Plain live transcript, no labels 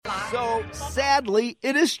So, sadly,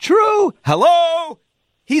 it is true. Hello?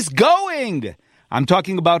 He's going. I'm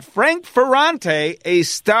talking about Frank Ferrante, a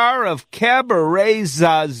star of Cabaret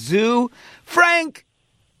ZaZou. Frank,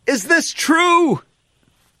 is this true?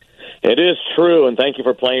 It is true, and thank you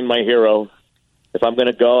for playing my hero. If I'm going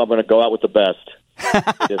to go, I'm going to go out with the best.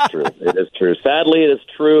 It is true. It is true. Sadly, it is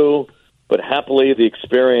true, but happily the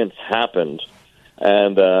experience happened,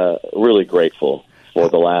 and really grateful for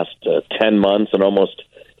the last 10 months and almost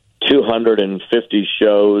 250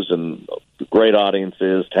 shows and great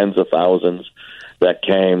audiences, tens of thousands that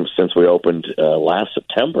came since we opened last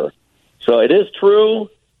September. So it is true,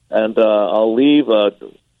 and I'll leave,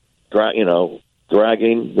 dragging.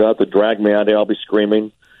 You'll have to drag me out there. I'll be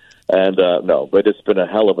screaming. And no, but it's been a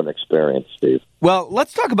hell of an experience, Steve. Well,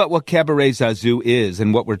 let's talk about what Cabaret ZaZou is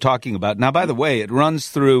and what we're talking about. Now, by the way, it runs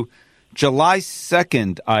through July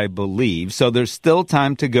 2nd, I believe, so there's still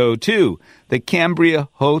time to go to the Cambria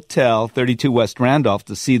Hotel, 32 West Randolph,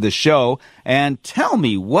 to see the show. And tell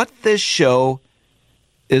me what this show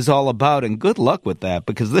is all about, and good luck with that,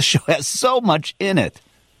 because this show has so much in it.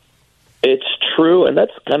 It's true, and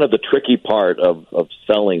that's kind of the tricky part of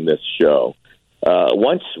selling this show.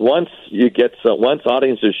 Once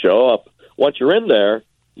audiences show up, once you're in there,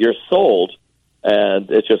 you're sold,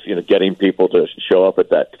 and it's just getting people to show up at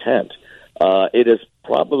that tent. It is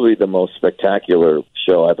probably the most spectacular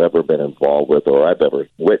show I've ever been involved with, or I've ever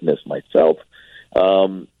witnessed myself.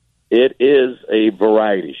 It is a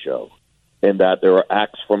variety show in that there are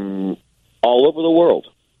acts from all over the world: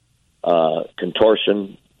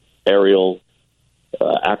 contortion, aerial,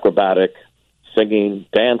 acrobatic, singing,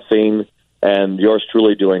 dancing, and yours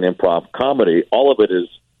truly doing improv comedy. All of it is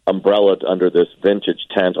umbrellaed under this vintage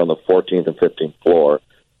tent on the 14th and 15th floor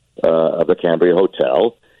of the Cambria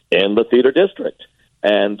Hotel in the Theater District.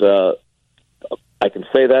 And I can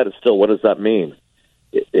say that, it's still, what does that mean?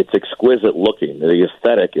 It's exquisite looking. The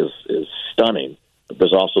aesthetic is stunning.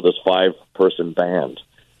 There's also this 5-person band,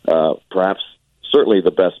 perhaps certainly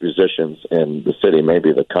the best musicians in the city,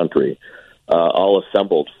 maybe the country, all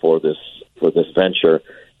assembled for this venture.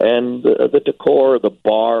 And the decor, the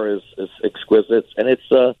bar is exquisite, and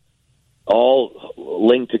it's all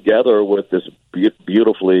linked together with this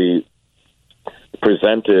beautifully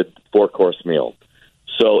presented 4-course meal.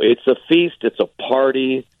 So it's a feast, it's a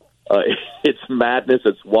party, it's madness,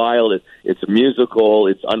 it's wild, it's musical,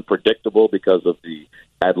 it's unpredictable because of the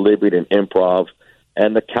ad-libbing and improv,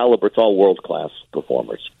 and the caliber, it's all world-class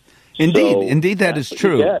performers. Indeed, that is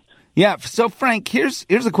true. Yeah, so Frank, here's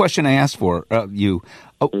a question I asked for you.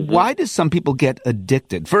 Why do some people get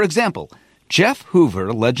addicted? For example, Jeff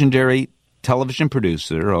Hoover, legendary television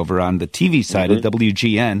producer over on the TV side of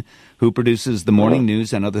WGN, who produces the morning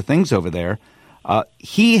news and other things over there,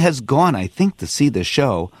 he has gone, I think, to see the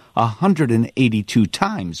show 182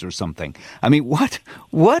 times or something. I mean,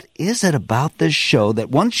 what is it about this show that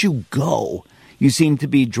once you go, you seem to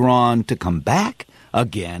be drawn to come back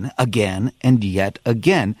again, and yet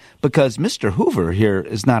again, because Mr. Hoover here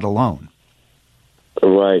is not alone.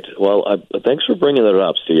 Right. Well, thanks for bringing that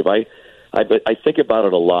up, Steve. I think about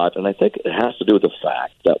it a lot, and I think it has to do with the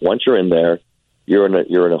fact that once you're in there, you're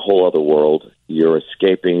in a whole other world. You're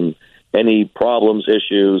escaping any problems,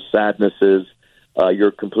 issues, sadnesses.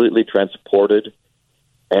 You're completely transported,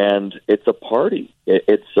 and it's a party.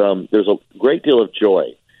 There's a great deal of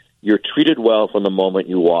joy. You're treated well from the moment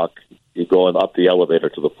you walk. You go up the elevator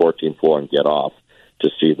to the 14th floor and get off to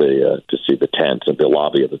see the tent and the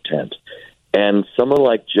lobby of the tent. And someone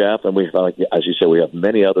like Jeff, and as you said, we have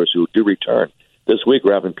many others who do return. This week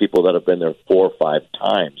we're having people that have been there 4 or 5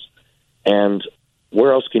 times. And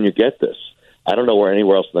where else can you get this? I don't know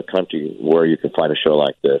anywhere else in the country where you can find a show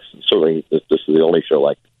like this. And certainly this is the only show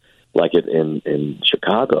like it in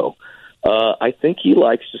Chicago. I think he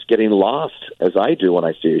likes just getting lost, as I do when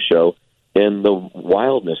I see a show, in the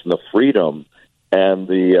wildness and the freedom and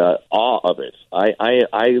the awe of it.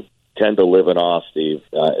 I tend to live in awe, Steve.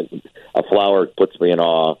 A flower puts me in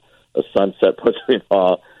awe. A sunset puts me in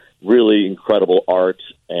awe. Really incredible art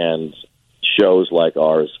and shows like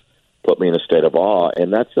ours put me in a state of awe,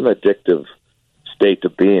 and that's an addictive state to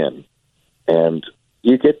be in. And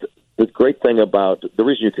you get the great thing about the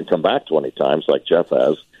reason you can come back 20 times, like Jeff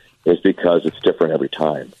has, is because it's different every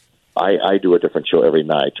time. I do a different show every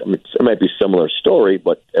night. I mean, it might be a similar story,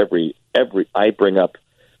 but every I bring up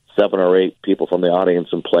 7 or 8 people from the audience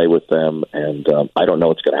and play with them, and I don't know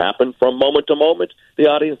what's going to happen from moment to moment. The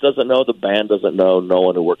audience doesn't know, the band doesn't know, no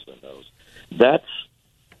one who works there knows.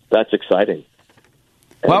 That's exciting.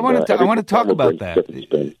 Well, I want to talk about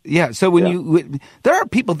that. Yeah, so there are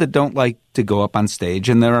people that don't like to go up on stage,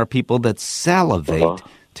 and there are people that salivate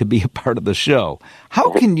to be a part of the show.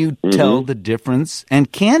 How can you tell the difference,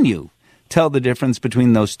 and can you tell the difference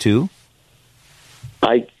between those two?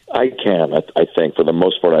 I can, I think, for the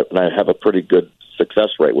most part, and I have a pretty good success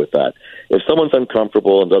rate with that. If someone's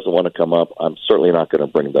uncomfortable and doesn't want to come up, I'm certainly not going to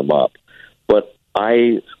bring them up. But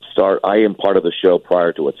I am part of the show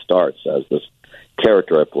prior to it starts as this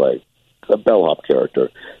character I play, a bellhop character.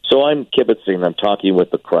 So I'm kibitzing, I'm talking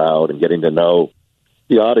with the crowd and getting to know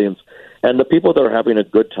the audience. And the people that are having a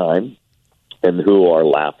good time and who are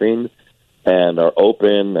laughing and are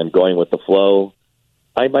open and going with the flow,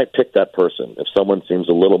 I might pick that person. If someone seems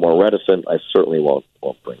a little more reticent, I certainly won't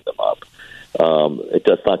bring them up.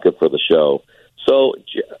 That's not good for the show. So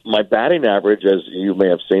my batting average, as you may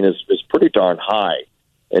have seen, is pretty darn high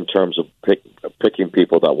in terms of picking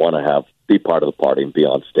people that want to be part of the party and be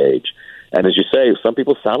on stage. And as you say, some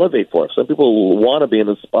people salivate for it. Some people want to be in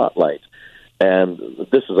the spotlight. And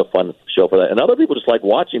this is a fun show for that. And other people just like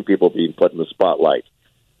watching people being put in the spotlight.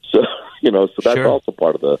 So, so that's also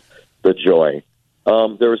part of the joy.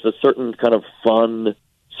 There's a certain kind of fun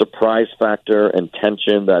surprise factor and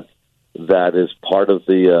tension that is part of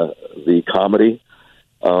the comedy.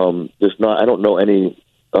 I don't know any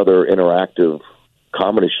other interactive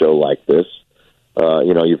comedy show like this.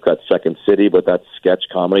 You've got Second City, but that's sketch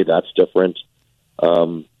comedy. That's different.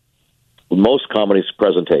 Most comedy is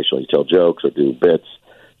presentational. You tell jokes or do bits.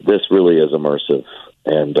 This really is immersive.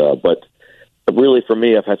 And but really, for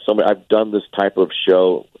me, I've done this type of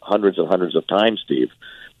show hundreds and hundreds of times, Steve,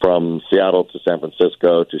 from Seattle to San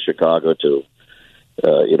Francisco to Chicago to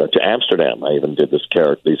Amsterdam. I even did these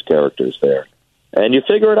characters there. And you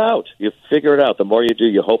figure it out. The more you do,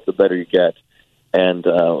 you hope the better you get. And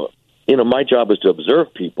my job is to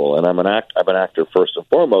observe people, and I'm an actor first and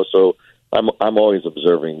foremost. So I'm always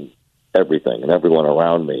observing everything and everyone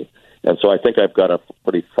around me. And so I think I've got a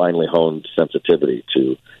pretty finely honed sensitivity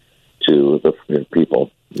to the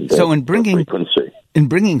people. So in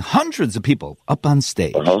bringing hundreds of people up on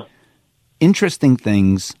stage, interesting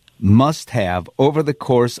things must have, over the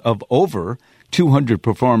course of over 200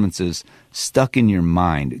 performances, stuck in your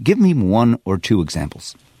mind. Give me one or two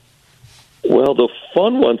examples. Well, the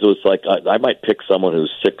fun ones was like I might pick someone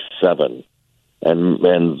who's 6'7"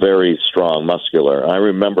 and very strong, muscular. I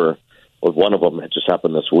remember one of them had just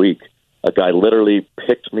happened this week. A guy literally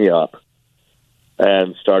picked me up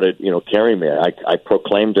and started, carrying me. I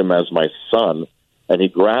proclaimed him as my son, and he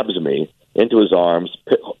grabs me into his arms,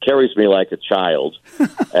 carries me like a child,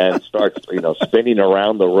 and starts, spinning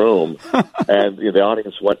around the room. And the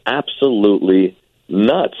audience went absolutely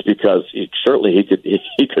nuts because he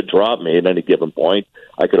could drop me at any given point.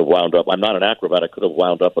 I could have wound up. I'm not an acrobat. I could have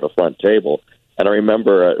wound up at a front table. And I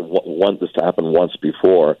remember this happened once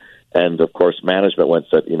before, and of course, management went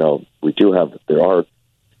and said,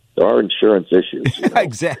 there are insurance issues.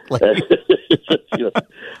 Exactly.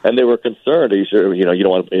 And they were concerned. You don't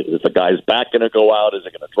want. Is the guy's back going to go out? Is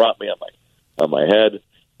it going to drop me on my head?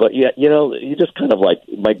 But yeah, you just kind of like,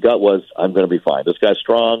 my gut was, I'm going to be fine. This guy's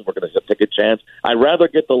strong. We're going to take a chance. I'd rather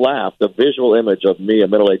get the laugh. The visual image of me, a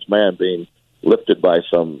middle-aged man, being lifted by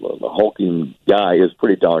some hulking guy is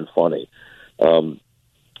pretty darn funny.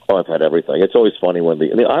 I've had everything. It's always funny when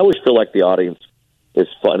I always feel like the audience is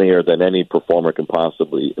funnier than any performer can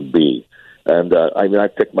possibly be. And I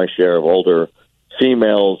picked my share of older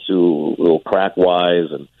females who will crack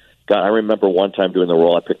wise. And God, I remember one time doing the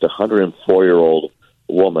role, I picked a 104-year-old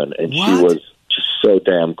woman, and she was just so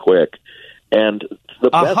damn quick. And the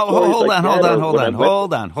best hold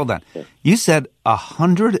on. Yeah. You said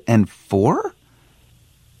 104?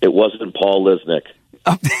 It wasn't Paul Lisnick.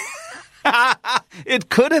 It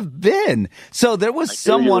could have been. So there was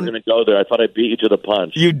someone. You were going to go there. I thought I beat you to the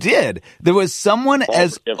punch. You did. There was someone Paul,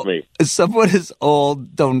 forgive me. Someone as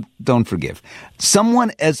old. Don't forgive.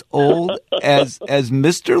 Someone as old as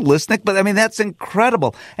Mr. Lisnick. But I mean, that's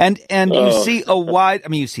incredible. And you see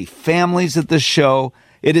you see families at the show.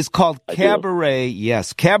 It is called Cabaret.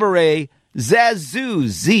 Yes, Cabaret. ZaZou.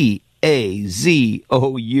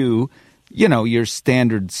 ZaZou. Your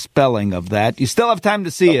standard spelling of that. You still have time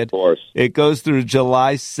to see it. Of course. It goes through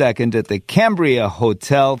July 2nd at the Cambria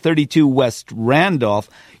Hotel, 32 West Randolph.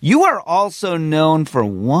 You are also known for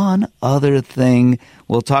one other thing.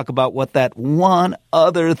 We'll talk about what that one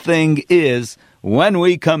other thing is when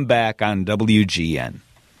we come back on WGN.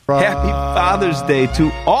 Happy Father's Day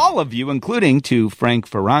to all of you, including to Frank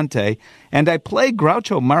Ferrante. And I play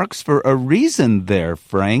Groucho Marx for a reason there,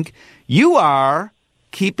 Frank. You are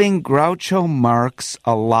keeping Groucho Marx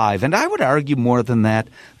alive. And I would argue more than that,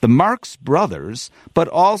 the Marx Brothers, but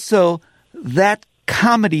also that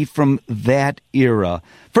comedy from that era.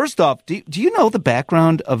 First off, do you know the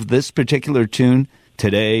background of this particular tune?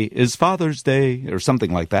 today is Father's Day, or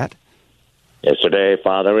something like that. Yesterday,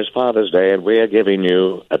 Father, is Father's Day, and we are giving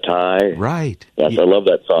you a tie. Right. Yes, I love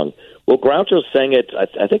that song. Well, Groucho sang it,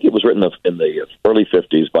 I think it was written in the early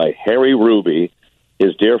 50s by Harry Ruby,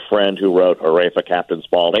 his dear friend who wrote Hooray for Captain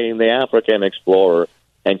Spaulding, The African Explorer,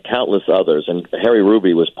 and countless others. And Harry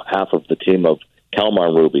Ruby was half of the team of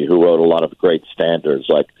Kalmar Ruby, who wrote a lot of great standards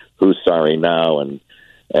like Who's Sorry Now and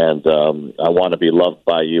I Want to Be Loved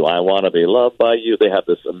by You, I Want to Be Loved by You. They have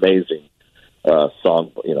this amazing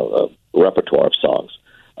song, repertoire of songs.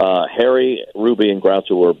 Harry Ruby and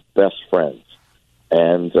Groucho were best friends.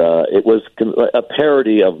 And it was a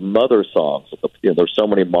parody of mother songs. There were so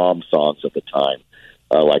many mom songs at the time,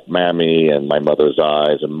 like Mammy and My Mother's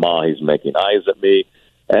Eyes and Ma, He's Making Eyes at Me.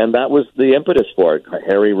 And that was the impetus for it.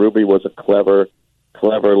 Harry Ruby was a clever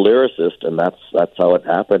lyricist, and that's how it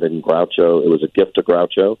happened. And Groucho, it was a gift to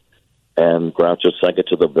Groucho, and Groucho sang it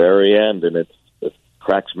to the very end, and it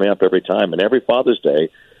cracks me up every time. And every Father's Day,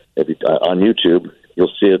 on YouTube,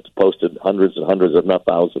 you'll see it posted hundreds and hundreds, if not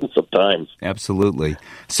thousands of times. Absolutely.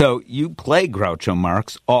 So you play Groucho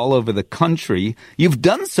Marx all over the country. You've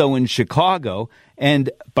done so in Chicago.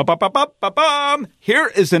 And here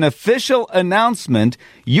is an official announcement.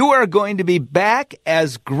 You are going to be back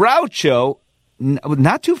as Groucho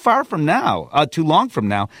not too far from now, too long from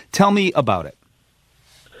now. Tell me about it.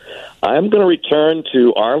 I'm going to return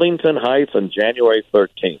to Arlington Heights on January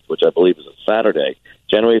 13th, which I believe is a Saturday.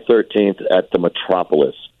 January 13th at the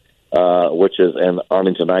Metropolis, which is, and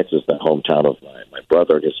Arlington Heights is the hometown of my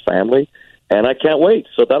brother and his family, and I can't wait.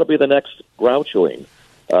 So that'll be the next Grouchoing.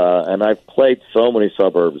 And I've played so many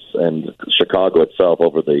suburbs and Chicago itself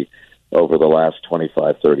over the last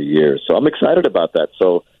 25, 30 years. So I'm excited about that.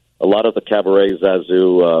 So a lot of the Cabaret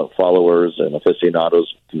ZaZou followers and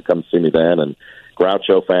aficionados can come see me then, and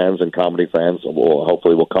Groucho fans and comedy fans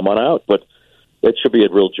will come on out. But it should be a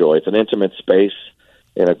real joy. It's an intimate space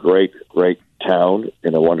in a great, great town,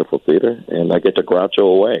 in a wonderful theater, and I get to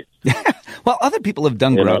Groucho away. Well, other people have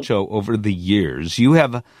done Groucho over the years. You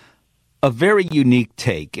have a very unique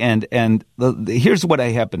take, and here's what I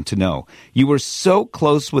happen to know. You were so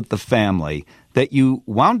close with the family that you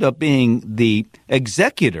wound up being the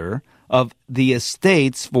executor of the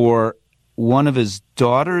estates for one of his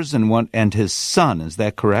daughters and his son. Is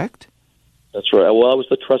that correct? That's right. Well, I was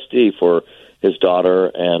the trustee for his daughter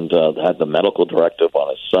and had the medical directive on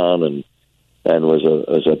his son, and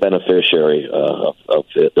was a beneficiary of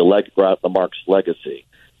the Marx legacy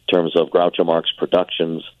in terms of Groucho Marx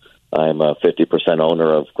Productions. I'm a 50%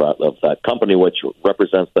 owner of that company, which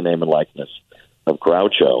represents the name and likeness of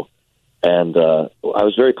Groucho. And I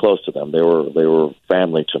was very close to them. They were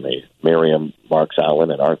family to me, Miriam Marx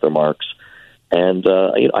Allen and Arthur Marx. And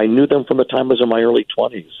I knew them from the time I was in my early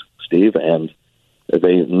 20s, Steve, and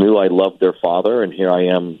they knew I loved their father, and here I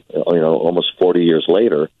am, almost 40 years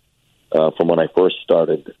later, from when I first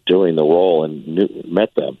started doing the role and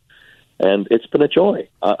met them. And it's been a joy.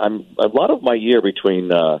 A lot of my year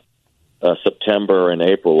between September and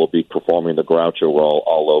April will be performing the Groucho role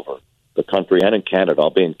all over the country and in Canada.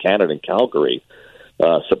 I'll be in Canada, in Calgary,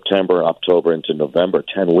 September, October into November,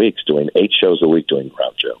 10 weeks, doing 8 shows a week doing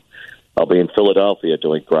Groucho. I'll be in Philadelphia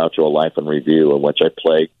doing Groucho, A Life in Review, in which I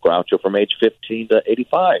play Groucho from age 15 to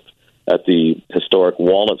 85 at the historic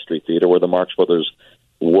Walnut Street Theater where the Marx Brothers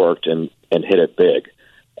worked and hit it big.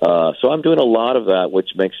 So I'm doing a lot of that, which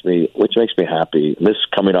makes me happy. And this is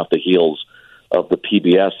coming off the heels of the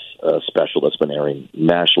PBS special that's been airing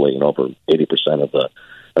nationally in over 80% of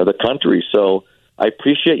the country. So I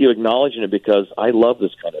appreciate you acknowledging it, because I love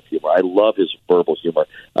this kind of humor. I love his verbal humor.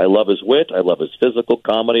 I love his wit. I love his physical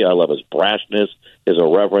comedy. I love his brashness, his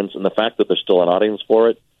irreverence, and the fact that there's still an audience for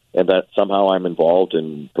it, and that somehow I'm involved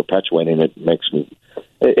in perpetuating it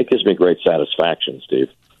it gives me great satisfaction, Steve.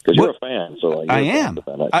 Because you're a fan, so I am.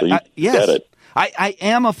 Yes. Get it. I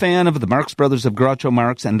am a fan of the Marx Brothers, of Groucho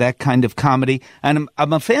Marx, and that kind of comedy. And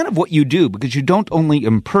I'm a fan of what you do, because you don't only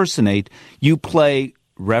impersonate, you play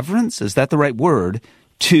reverence, is that the right word,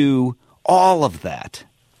 to all of that.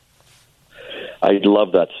 I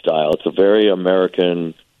love that style. It's a very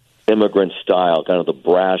American immigrant style, kind of the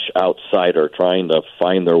brash outsider trying to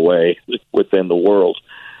find their way within the world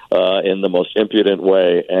in the most impudent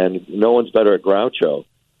way. And no one's better at Groucho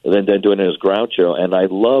than doing it as Groucho. And I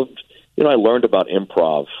loved, I learned about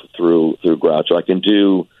improv through Groucho. I can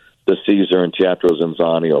do the Caesar and Teatro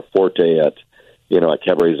Zanzani or Forte at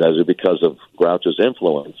Cabaret ZaZou because of Groucho's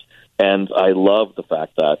influence. And I love the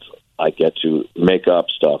fact that I get to make up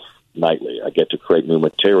stuff nightly. I get to create new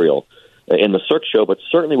material in the Cirque show, but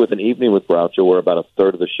certainly with an evening with Groucho where about a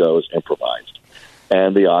third of the show is improvised.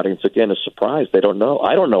 And the audience, again, is surprised. They don't know.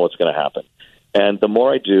 I don't know what's going to happen. And the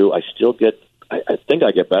more I do, I still get. I think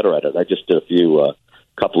I get better at it. I just did a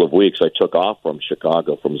couple of weeks. I took off from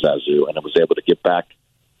Chicago from ZaZou, and I was able to get back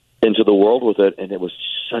into the world with it, and it was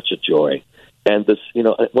such a joy. And this,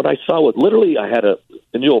 when I saw it, literally,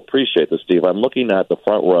 and you'll appreciate this, Steve. I'm looking at the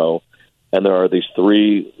front row, and there are these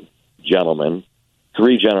three gentlemen,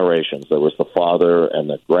 three generations. There was the father and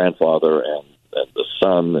the grandfather and the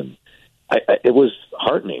son, and it was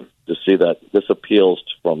heartening to see that this appeals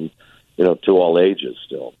from to all ages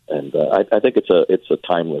still. And I think it's a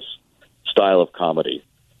timeless style of comedy,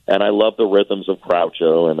 and I love the rhythms of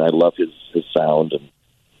Groucho, and I love his sound,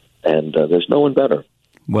 and there's no one better.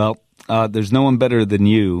 Well, there's no one better than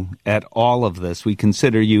you at all of this. We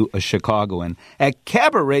consider you a Chicagoan. At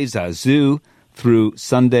Cabaret ZaZou through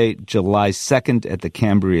Sunday, July 2nd at the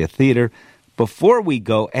Cambria Theater. Before we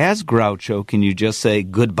go, as Groucho, can you just say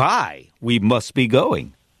goodbye? We must be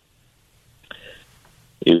going.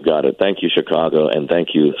 You got it. Thank you, Chicago, and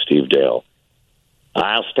thank you, Steve Dale.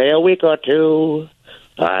 I'll stay a week or two.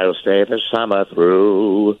 I'll stay the summer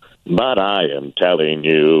through. But I am telling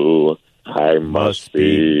you, I must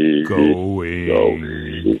be going.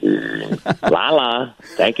 La la.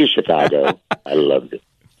 Thank you, Chicago. I loved it.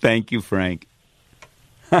 Thank you, Frank.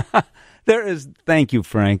 Thank you,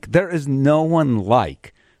 Frank. There is no one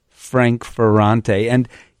like Frank Ferrante. And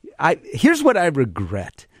here's what I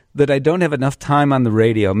regret, that I don't have enough time on the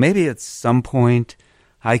radio. Maybe at some point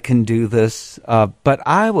I can do this, but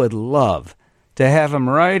I would love to have him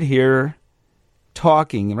right here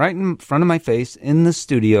talking, right in front of my face in the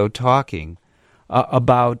studio, talking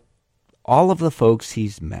about all of the folks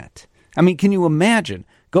he's met. I mean, can you imagine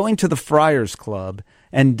going to the Friars Club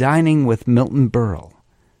and dining with Milton Berle?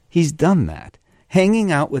 He's done that.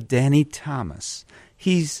 Hanging out with Danny Thomas.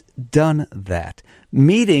 He's done that.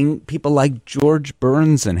 Meeting people like George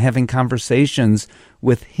Burns and having conversations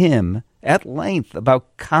with him at length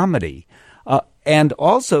about comedy. And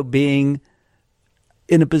also being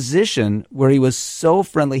in a position where he was so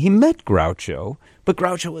friendly. He met Groucho, but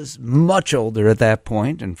Groucho was much older at that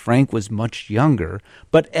point, and Frank was much younger.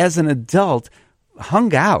 But as an adult,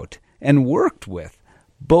 hung out and worked with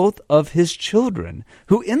both of his children,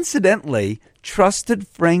 who incidentally trusted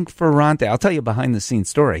Frank Ferrante. I'll tell you a behind-the-scenes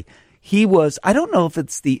story. He was, I don't know if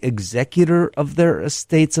it's the executor of their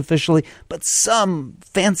estates officially, but some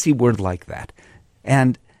fancy word like that.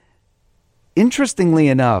 And interestingly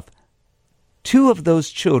enough, two of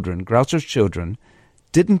those children, Groucho's children,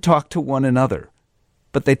 didn't talk to one another,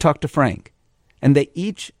 but they talked to Frank. And they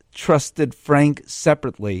each trusted Frank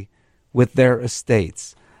separately with their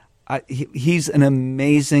estates. He's an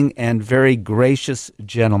amazing and very gracious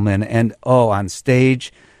gentleman. And, on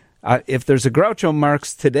stage, if there's a Groucho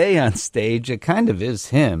Marx today on stage, it kind of is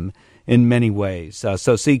him in many ways.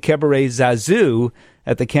 So see Cabaret ZaZou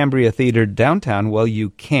at the Cambria Theater downtown. Well,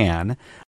 you can.